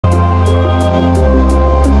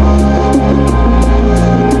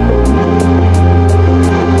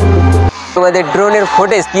তোমাদের ড্রোনের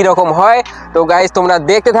ফুটেজ কি রকম হয়। তো গাইস তোমরা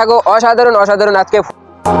দেখতে থাকো, অসাধারণ অসাধারণ আজকে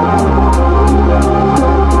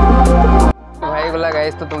ভাইগুলা।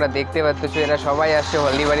 গাইস তো তোমরা দেখতে পাচ্ছ এরা সবাই আসছে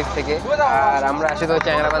হলদিবাড়ির থেকে, আর আমরা আসি তো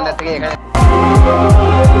চ্যাংরাবান্ধার থেকে। এখানে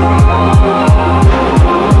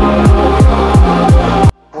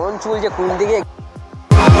কোন চুল যে কোন দিকে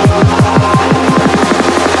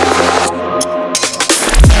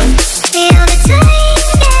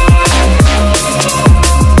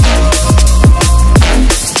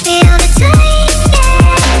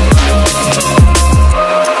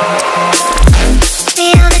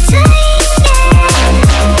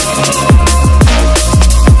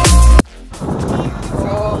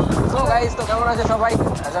সবাই,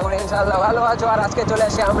 আশা করি ইনশাআল্লাহ ভালো আছো। আর আজকে চলে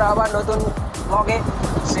আসি আমরা আবার নতুন ব্লগে,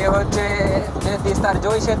 সে হচ্ছে যে তিস্তার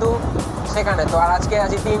জয়ী সেতু সেখানে। তো আর আজকে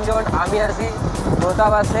আছি তিনজন, আমি আছি,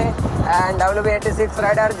 প্রতাপ আছে, অ্যান্ড WB86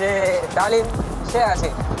 রাইডার যে ডালিম সে আছে।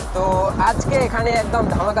 তো আজকে এখানে একদম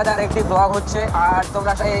ধামাকাদার একটি ব্লগ হচ্ছে, আর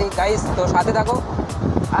তোমরা এই গাইস তো সাথে থাকো।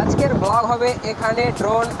 আজকের ব্লগ হবে এখানে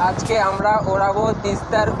ড্রোন আজকে আমরা ওড়াবো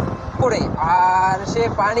তিস্তার উপরে, আর সে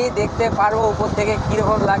পানি দেখতে পারবো উপর থেকে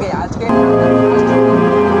কীরকম লাগে আজকে।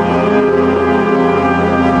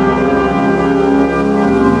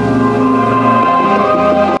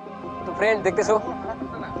 তো ফ্রেন্ড দেখতেছো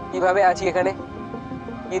কিভাবে আছি এখানে,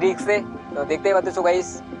 কি রিক্সে, তো দেখতেই পাচ্ছো গাইস,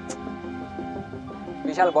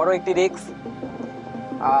 বিশাল বড় একটি রিক্স।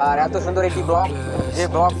 আর এত সুন্দর একটি ব্লগ, যে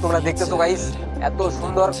ব্লগ তোমরা দেখতেছো গাইস, এত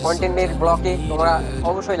সুন্দর কন্টেন্টের ব্লগে তোমরা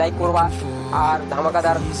অবশ্যই লাইক করবা আর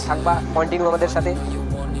ধামাকাদার থাকবা কন্টিনিউ আমাদের সাথে।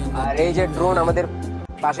 আর এই যে ড্রোন আমাদের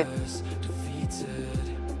পাশে,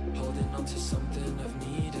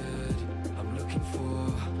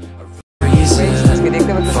 আজকে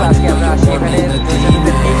দেখতে পাচ্ছ আজকে আমরা আসি এখানে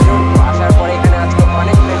আসার পরে এখানে আজকে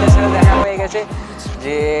অনেক ফ্রেন্ডের সাথে দেখা হয়ে গেছে,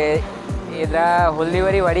 যে এরা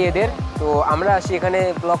হলদিবাড়ি বাড়ি এদের। তো আমরা আসি এখানে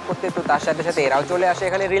ব্লগ করতে, তো তার সাথে সাথে এরাও চলে আসে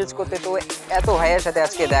এখানে রিলস করতে। তো এত ভাইয়ের সাথে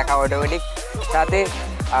আজকে দেখা অটোমেটিক সাথে,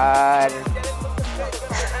 আর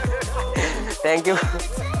থ্যাংক ইউ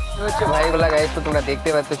হচ্ছে ভাইগুলা। গাইস তো তোমরা দেখতে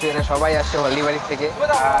পাচ্ছ এরা সবাই আসছে হলদিবাড়ির থেকে,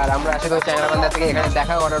 আর আমরা আসি তো চ্যাংরাবান্ধা থেকে। এখানে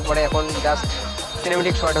দেখা করার পরে এখন জাস্ট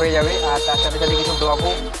সিনেমেটিক শট হয়ে যাবে, আর তার সাথে সাথে কিছু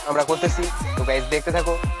ব্লগও আমরা করতেছি। তো গাইস দেখতে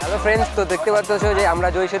থাকো। হ্যালো ফ্রেন্ডস, তো দেখতে পাচ্ছ যে আমরা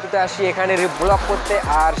জয়ী সেতুতে আসি এখানে ব্লগ করতে,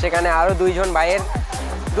 আর সেখানে আরও দুইজন ভাইয়ের,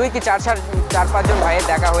 দুই কি চার পাঁচজন ভাইয়ের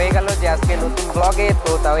দেখা হয়ে গেল যে আজকে নতুন ব্লগে।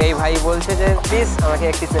 তো তাও এই ভাই বলছে যে প্লিজ আমাকে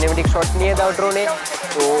একটি সিনেমেটিক শট নিয়ে দাও ড্রোনে।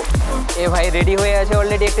 তো এই ভাই রেডি হয়ে আছে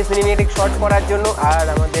অলরেডি একটি সিনেমেটিক শট করার জন্য, আর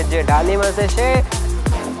আমাদের যে ডালিম আছে সে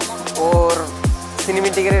ওর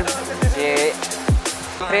সিনেমেটিকের যে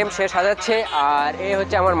ফ্রেম সে সাজাচ্ছে। আর এ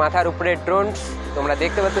হচ্ছে আমার মাথার উপরে ড্রোনস, তোমরা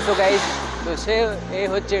দেখতে পাচ্ছ গাইস। তো সে এই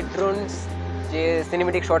হচ্ছে ড্রোনস যে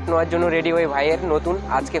সিনেমেটিক শট নেওয়ার জন্য রেডি হয়ে ভাইয়ের নতুন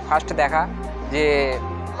আজকে ফার্স্ট দেখা যে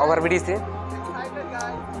ওভারব্রিজে।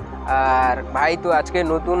 আর ভাই তো আজকে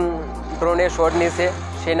নতুন ড্রোনের শট নিয়েছে,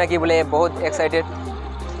 সে নাকি বলে বহুত এক্সাইটেড।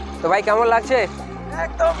 তো ভাই কেমন লাগছে?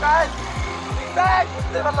 একদম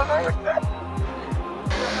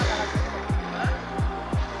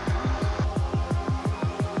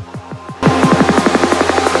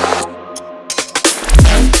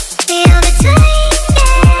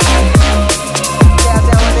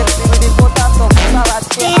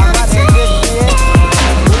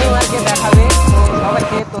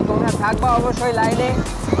থাকবা অবশ্যই লাইনে।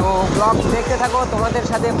 তো ব্লগ দেখতে থাকো, তোমাদের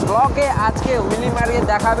সাথে ব্লগে আজকে উইলি মারিয়ে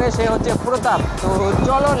দেখাবে সে হচ্ছে প্রতাপ। তো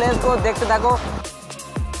চলো লেটস গো, দেখতে থাকো।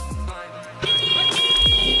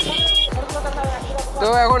 তো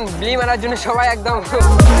এখন বিলি মারার জন্য সবাই একদম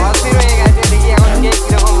অস্থির হয়ে গেছে, দেখি এখন কে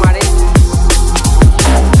কিরকম মারে।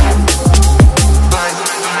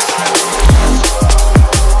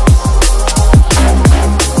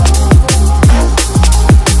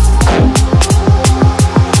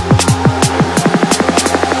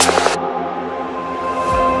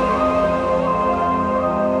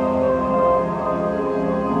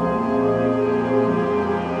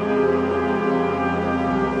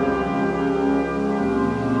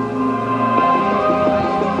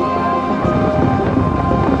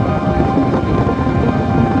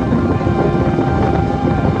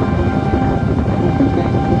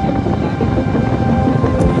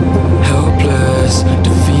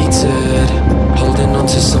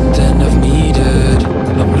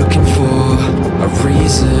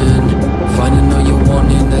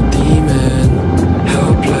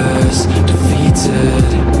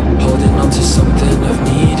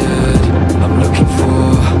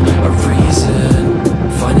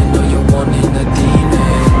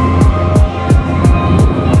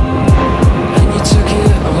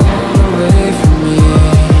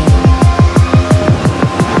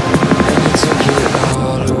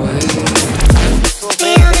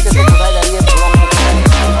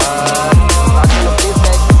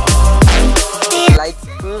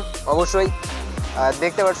 অবশ্যই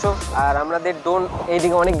দেখতে পাচ্ছ। আর আমাদের ড্রোন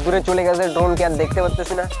এইদিকে অনেক দূরে চলে গেছে, ড্রোনকে আর দেখতে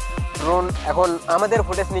পাচ্ছি না। ড্রোন এখন আমাদের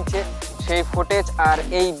ফুটেজ নিচ্ছে, সেই ফুটেজ আর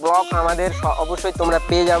এই ব্লগ আমাদের অবশ্যই তোমরা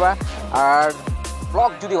পেয়ে যাবা। আর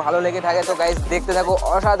ব্লগ যদি ভালো লেগে থাকে তো গাইস দেখতে থাকো,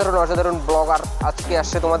 অসাধারণ অসাধারণ ব্লগ আর আজকে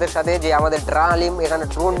আসছে তোমাদের সাথে, যে আমাদের ড্রালিম এখানে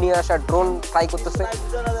ড্রোন নিয়ে আসা, ড্রোন ফ্লাই করতেছে।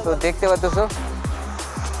 তো দেখতে পাচ্ছ,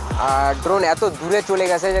 আর ড্রোন এত দূরে চলে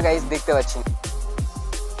গেছে যে গাইস দেখতে পাচ্ছি।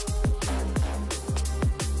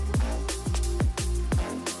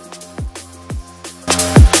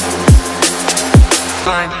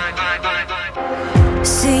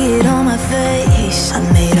 See it on my face, I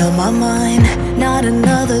made up my mind. Not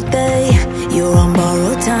another day, you're on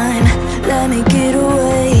borrowed time. Let me get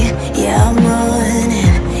away, yeah I'm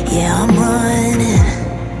running, yeah I'm running.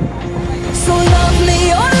 So love me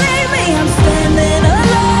or leave me, I'm standing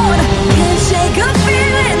alone. Can't shake a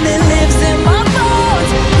feeling that lives in my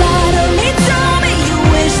bones. Lie to me, tell me you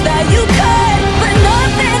wish that you could, but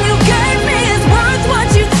nothing you gave me is worth what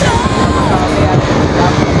you took.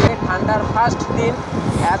 ঠান্ডার first দিন,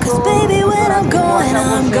 Cause baby when I'm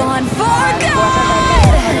gone for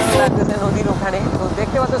good. লাগতেছে নদীর ওখানে। তো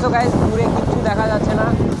দেখতে পাচ্ছ guys দূরে কিছু দেখা যাচ্ছে না,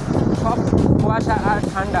 সব কুয়াশা আর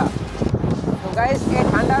ঠান্ডা। তো গাইস এই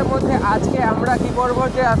ঠান্ডার মধ্যে আজকে আমরা কি করবো,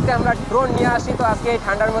 যে আজকে আমরা ড্রোন নিয়ে আসি। তো আজকে এই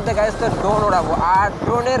ঠান্ডার মধ্যে গাইস তো ড্রোন ওড়াবো, আর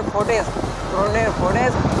ড্রোনের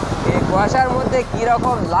ফুটেজ এই কুয়াশার মধ্যে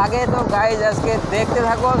কীরকম লাগে তো গাইস আজকে দেখতে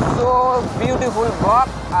থাকো। সো বিউটিফুল ব্লগ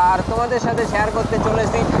আর তোমাদের সাথে শেয়ার করতে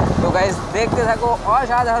চলেছি। তো গাইস দেখতে থাকো,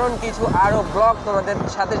 অসাধারণ কিছু আরও ব্লগ তোমাদের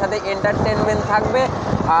সাথে সাথে এন্টারটেনমেন্ট থাকবে।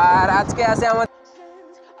 আর আজকে আছে আমাদের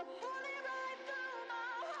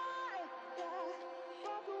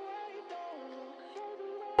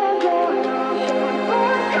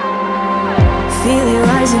Feel it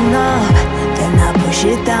rising up, then I push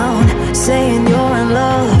it down. Saying you're in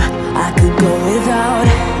love, I could go without.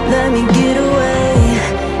 Let me get away,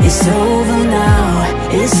 it's over now,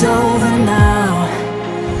 it's over now.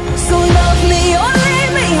 So love me or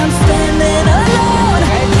leave me, I'm standing alone.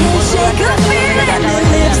 Can't shake a feeling that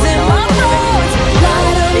lives in my bones.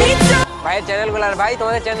 Lie to me, ভাইয়ের চ্যানেলগুলো। আর ভাই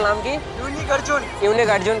তোমাদের channel নাম কি? Unique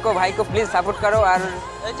Arjun को भाई को please support करो और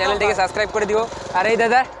চ্যানেলটিকে সাবস্ক্রাইব করে দিও। আর এই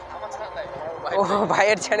দাদা, ও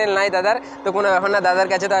ভাইয়ের চ্যানেল নাই দাদার, তো কোনো ব্যাপার না, দাদার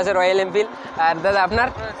কাছে তো আছে রয়্যাল এনফিল্ড। আর দাদা আপনার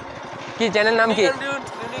কি চ্যানেল নাম কি?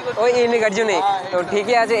 ওই ইউনিক अर्जुन। তো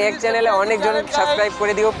ঠিকই আছে, এক চ্যানেলে অনেকজন সাবস্ক্রাইব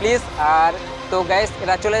করে দিও প্লিজ। আর তো গাইস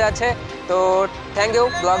এরা চলে যাচ্ছে, তো থ্যাংক यू,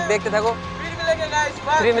 ব্লগ দেখতে থাকো।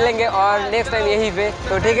 फिर मिलेंगे और नेक्स्ट टाइम यही पे।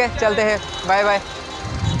 तो ठीक है चलते हैं, बाय बाय।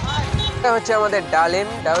 হচ্ছে আমাদের ডালিম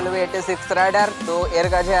W86 রাইডার। তো এর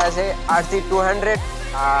কাছে আছে RC 200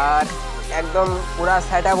 আর একদম পুরা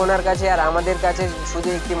সেট আপ ওনার কাছে, আর আমাদের কাছে শুধু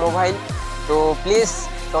একটি মোবাইল। তো প্লিজ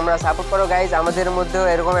তোমরা সাপোর্ট করো গাইজ, আমাদের মধ্যেও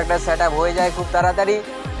এরকম একটা সেট আপ হয়ে যায় খুব তাড়াতাড়ি।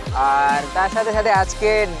 আর তার সাথে সাথে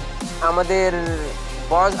আজকে আমাদের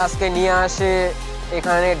বস আজকে নিয়ে আসে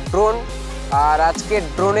এখানে ড্রোন, আর আজকে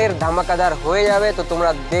ড্রোনের ধামাকাদার হয়ে যাবে। তো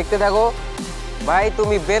তোমরা দেখতে থাকো ভাই,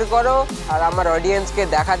 তুমি বের করো আর আমার অডিয়েন্সকে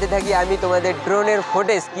দেখাতে থাকি আমি তোমাদের ড্রোনের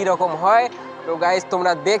ফুটেজ কীরকম হয়। তো গাইজ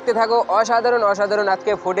তোমরা দেখতে থাকো, অসাধারণ অসাধারণ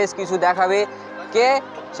আজকে ফুটেজ কিছু দেখাবে। কে?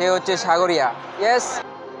 সে হচ্ছে Sagaria. Yes,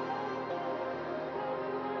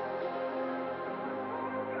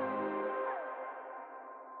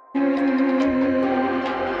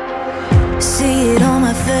 see it on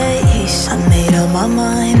my face, I made up my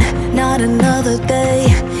mind. Not another day,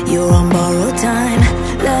 you're on borrowed time.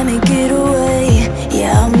 Let me get away,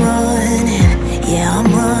 yeah I'm running, yeah I'm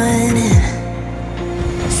running.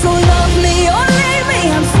 So love me or leave me,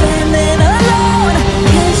 I'm standing alone.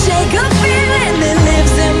 Can't shake a feeling that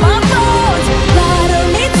lives in my bones. Lie to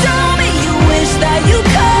me, tell me you wish that you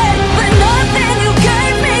could, but nothing you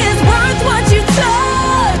gave me is worth what you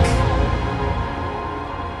took.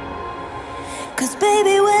 Cause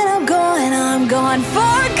baby when I'm gone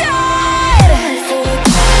for good.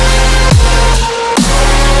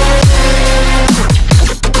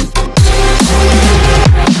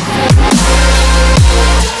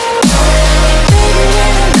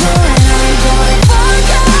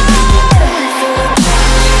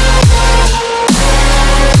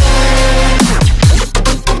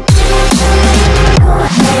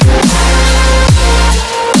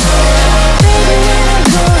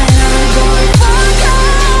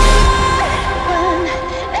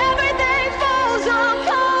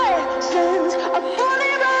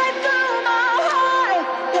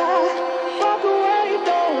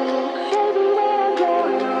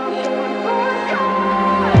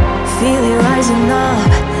 Feel it rising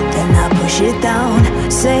up, then I push it down.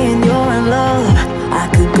 Saying you're in love, I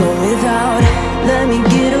could go without. Let me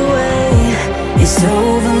get away, it's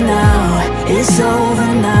over now, it's over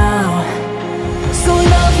now.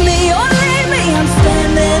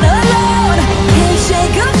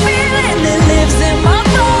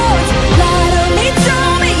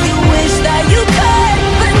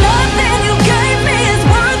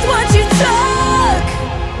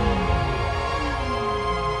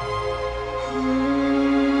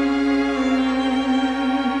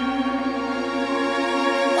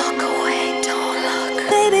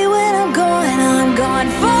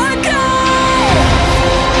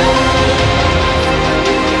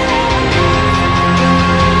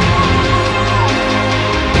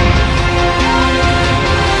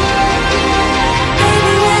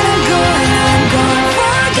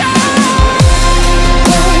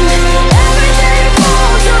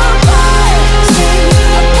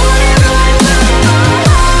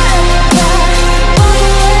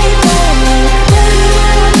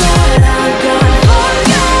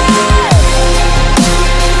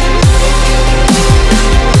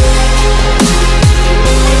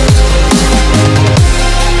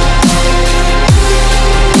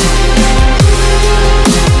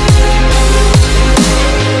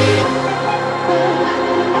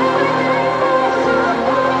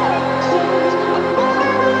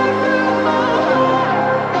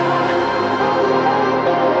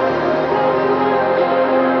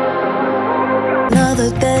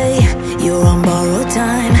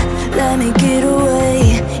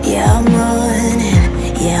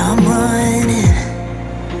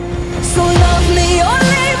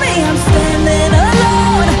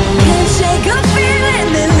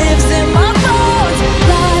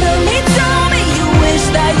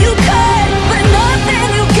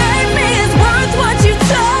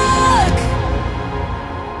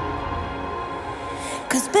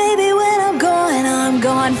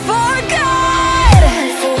 gone for good.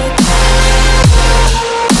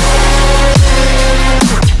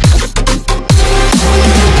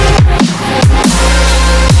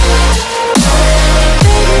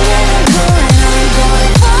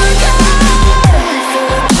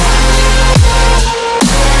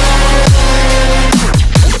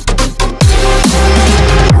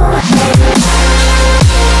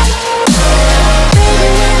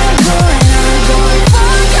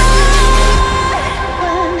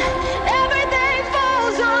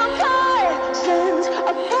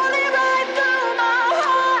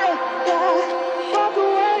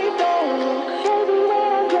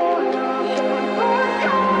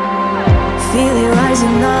 Feel it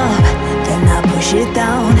rising up, then I push it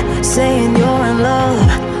down, saying you're in love,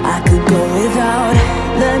 I could go without.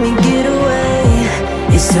 Let me get away.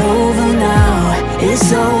 It's over now,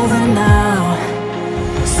 it's over now.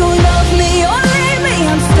 So love me or leave me,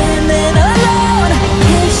 I'm standing alone.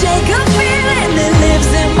 Can't shake a feeling that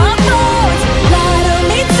lives in my bones. Lie to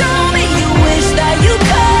me, tell me you wish that you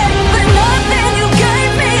could, but nothing you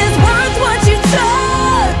gave me is worth what you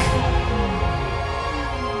took.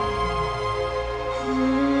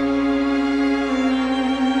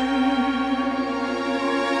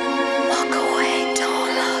 Walk away,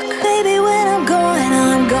 don't look. Baby, when I'm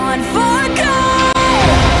gone for good.